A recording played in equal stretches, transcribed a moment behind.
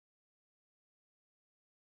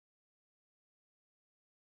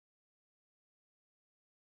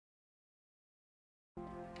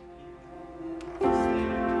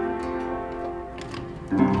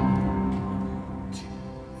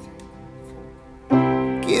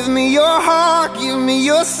Give me your heart, give me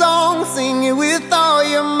your song, sing it with all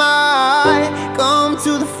your might. Come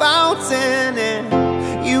to the fountain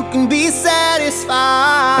and you can be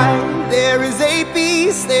satisfied. There is a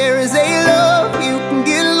peace, there is a love, you can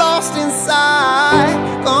get lost inside.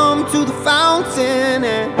 Come to the fountain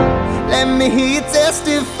and let me hear you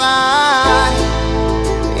testify.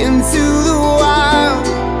 Into the wild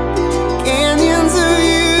canyons of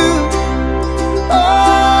you,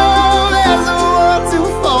 oh, there's a world to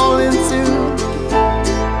fall into.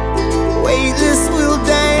 Weightless will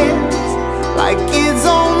dance like kids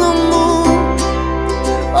on the moon.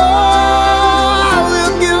 Oh, I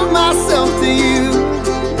will give myself to you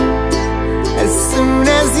as soon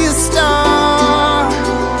as you start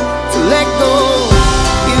to let go.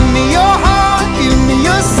 Give me your heart, give me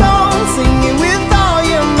your song, sing it with all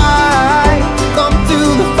your might. Come to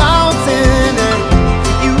the fountain and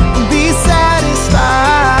you can be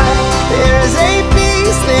satisfied. There is a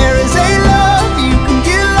peace, there is a love, you can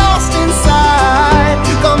get lost inside.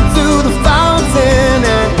 Come to the fountain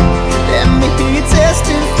and let me hear you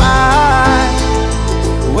testify.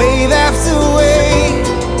 Wave after wave,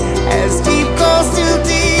 as deep calls to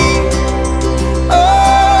deep.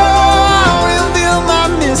 Oh, I'll reveal my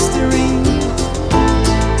mystery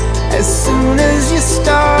as soon as you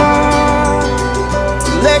start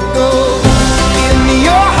to let go. Give me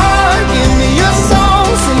your heart, give me your soul,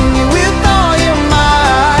 sing it with all your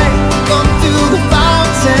might. Come to the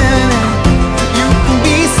fountain and you can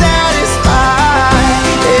be satisfied.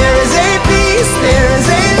 There is a peace, there is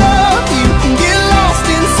a love, you can get lost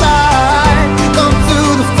inside. Come to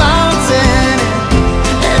the fountain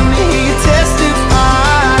and let me hear you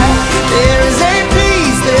testify. There is a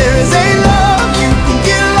peace, there is a love, you can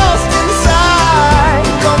get lost inside.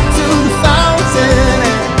 Come to the fountain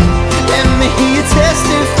and let me hear you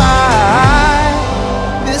testify.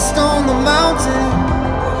 Mist on the mountain,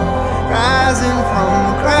 rising from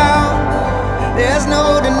the ground. There's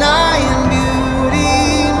no denying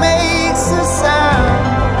beauty makes a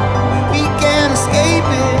sound. We can't escape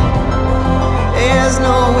it, there's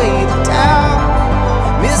no way to doubt.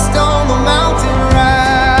 Mist on the mountain,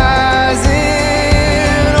 rising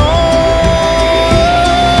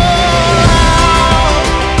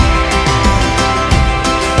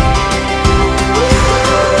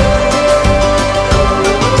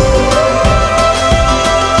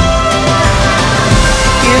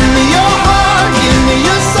Give me your heart, give me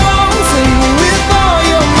your song, sing it with all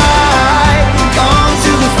your might. Come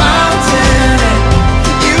to the fountain and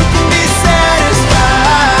you can be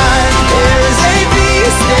satisfied. There is a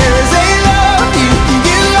peace, there is a love, you can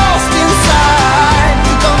get lost inside.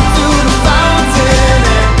 Come to the fountain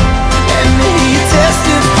and let me hear you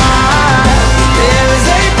testify. There is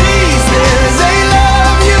a peace, there is a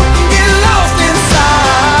love, you can get lost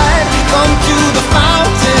inside. Come to the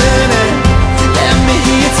fountain and let me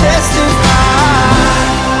hear you testify.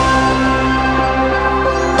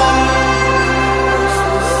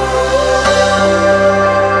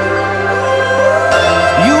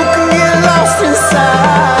 You can get lost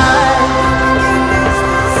inside.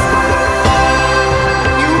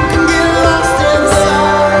 You can get lost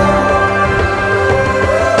inside.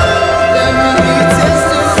 Let me hear you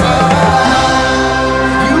testify.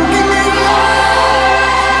 You can get lost.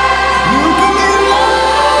 You can get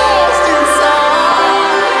lost inside.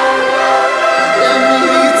 Let me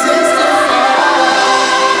hear you testify.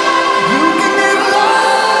 You can get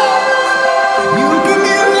lost. You can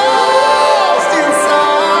get lost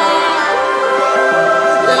inside.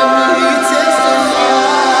 Let me hear you testify.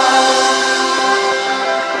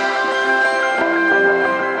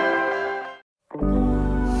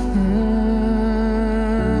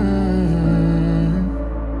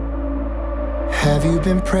 Have you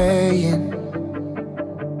been praying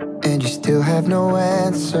and you still have no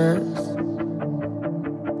answers?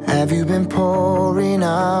 Have you been pouring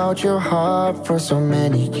out your heart for so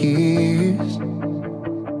many years?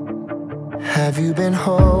 Have you been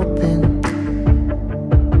hoping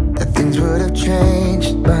that things would have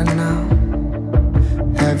changed by now?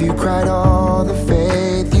 Have you cried all the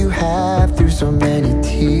faith you have through so many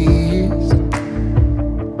tears?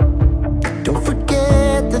 Don't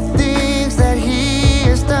forget the things that He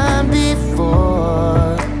has done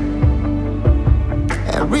before,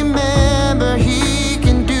 and remember He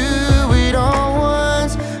can do it all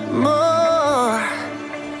once more.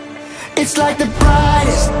 It's like the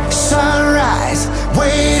brightest sunrise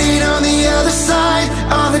waiting on the other side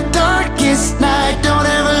of the darkest night. Don't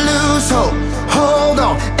ever lose hope, hold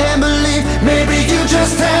on and believe. Maybe you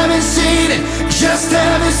just haven't seen it, just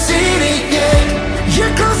haven't seen it yet.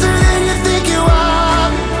 You're closer than you think you are.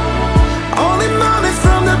 Only moments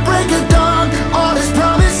from the break of dawn. All His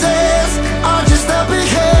promises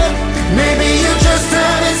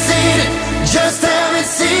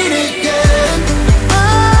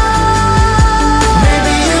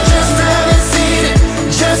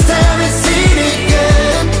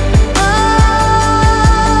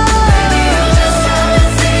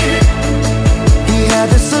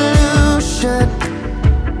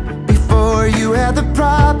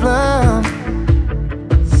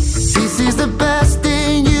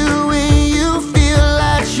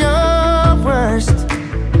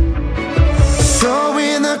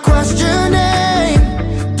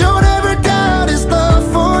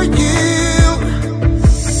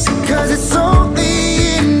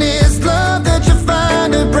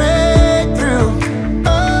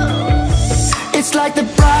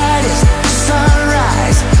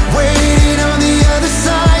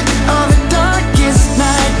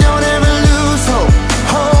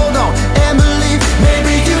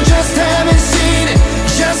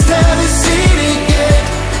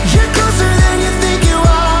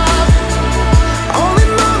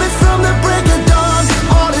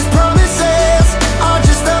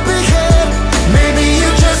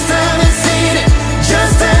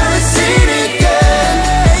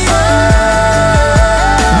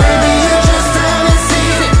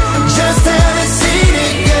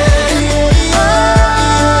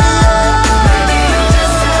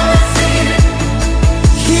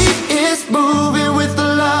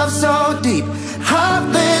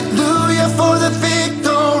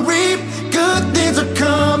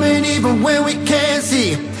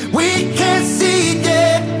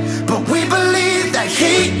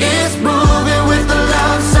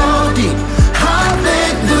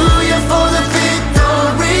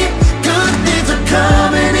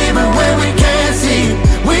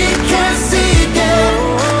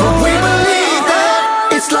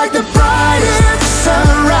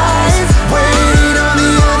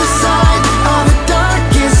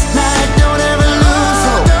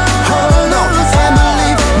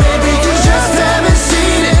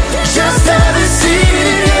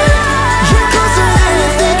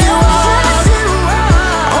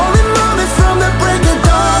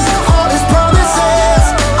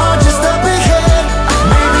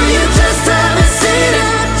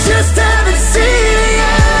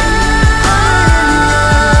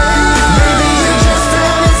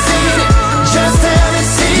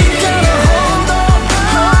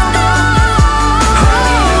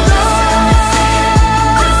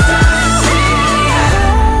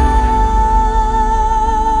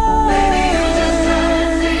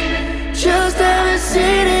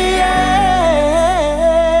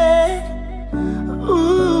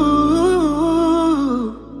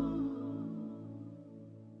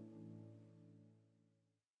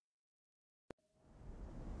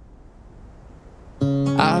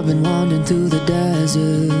I've been wandering through the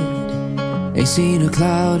desert. Ain't seen a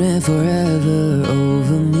cloud in forever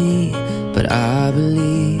over me, but I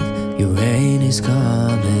believe your rain is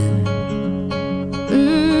coming.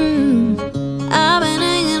 I've been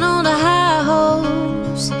hanging on to high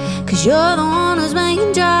hopes, 'cause you're the one who's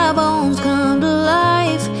making dry bones come to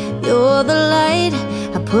life. You're the light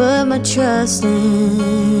I put my trust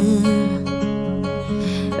in.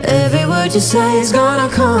 Every word you say is gonna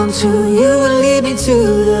come true. You will lead me to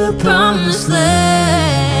the promised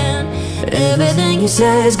land. Everything you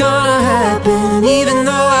say is gonna happen, even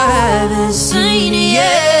though I haven't seen it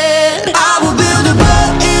yet. I will build a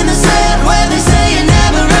boat in the sand where they say it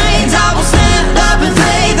never rains. I will stand up in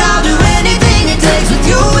faith. I'll do anything it takes with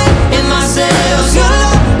you in my sails. Your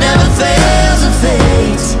love never fails or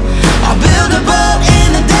fades. I'll build a boat in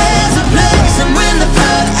the desert place, and when the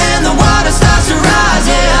flood and the water starts to rise,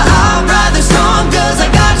 yeah, I'll ride the storm, 'cause I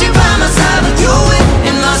got you by my side. With you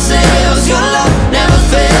in my sails, your love never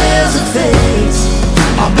fails or fades.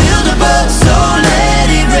 I'll build a boat, so let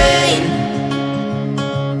it rain.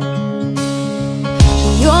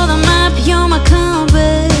 You're the map, you're my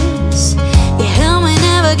compass. You help me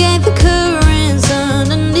navigate the currents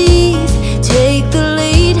underneath. Take the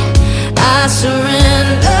lead, I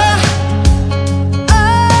surrender.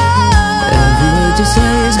 Every word you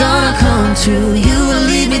say is gonna come true. You will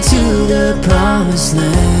lead me to the promised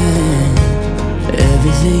land.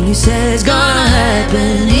 Everything you say is gonna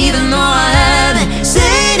happen, even though I haven't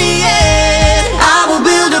seen it yet. I will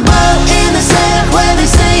build a boat in the sand where they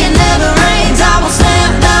say it never rains. I will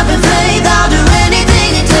stand up in faith. I'll do anything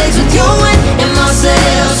it takes with you in my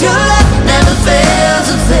sails. Your love never fails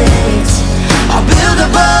or fades. I'll build a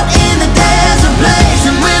boat in the desert place,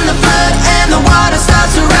 and when the flood and the water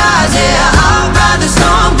starts to rise, yeah, I'll ride the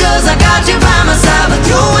storm, 'cause I got you by my side. With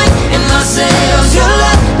you in my sails, your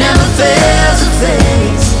love never fails or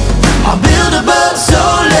fades. I'll build a boat, so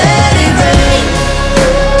let it rain.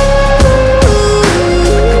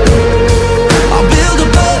 I'll build a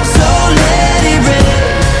boat, so let it rain.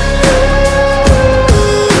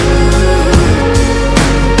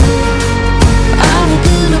 I will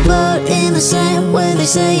build a boat in the sand where they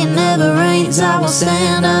say it never rains. I will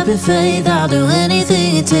stand up in faith. I'll do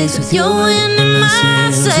anything it takes with your wind in my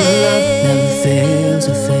sails. Never fails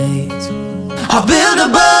or fades. I'll build a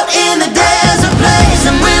boat in the desert place,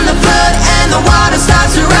 and when the flood and the water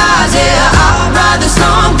starts to rise, yeah, I'll ride the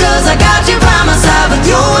storm, 'cause I got you by my side. With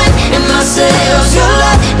you in my sails, your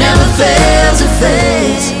love never fails or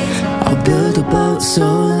fades. I'll build a boat, so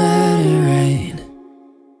let it rain.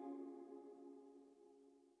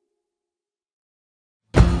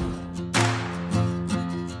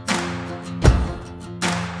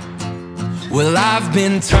 Well, I've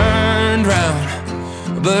been turned round,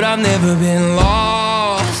 but I've never been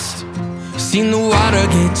lost. Seen the water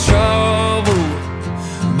get troubled,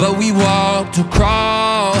 but we walked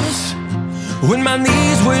across. When my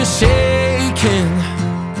knees were shaking,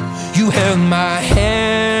 you held my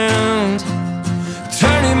hand,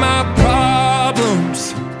 turning my problems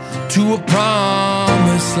to a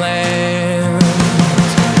promised land.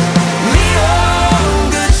 Lead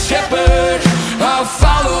on, good shepherd, I'll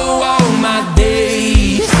follow all my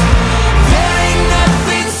days. There ain't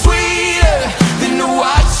nothing sweeter than to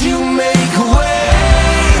watch you make a way.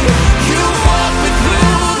 You've walked me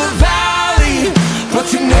through the valley, but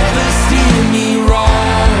you never steer me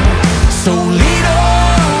wrong. So lead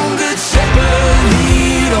on, good shepherd,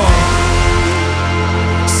 lead on.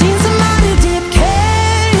 Seen some mighty deep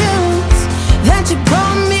canyons that you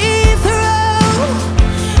brought me through.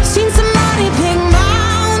 Seen some mighty big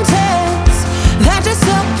mountains that just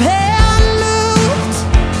up and moved.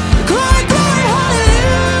 Glory, glory,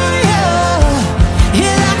 hallelujah.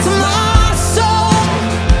 Yeah, that's my soul.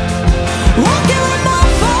 Walking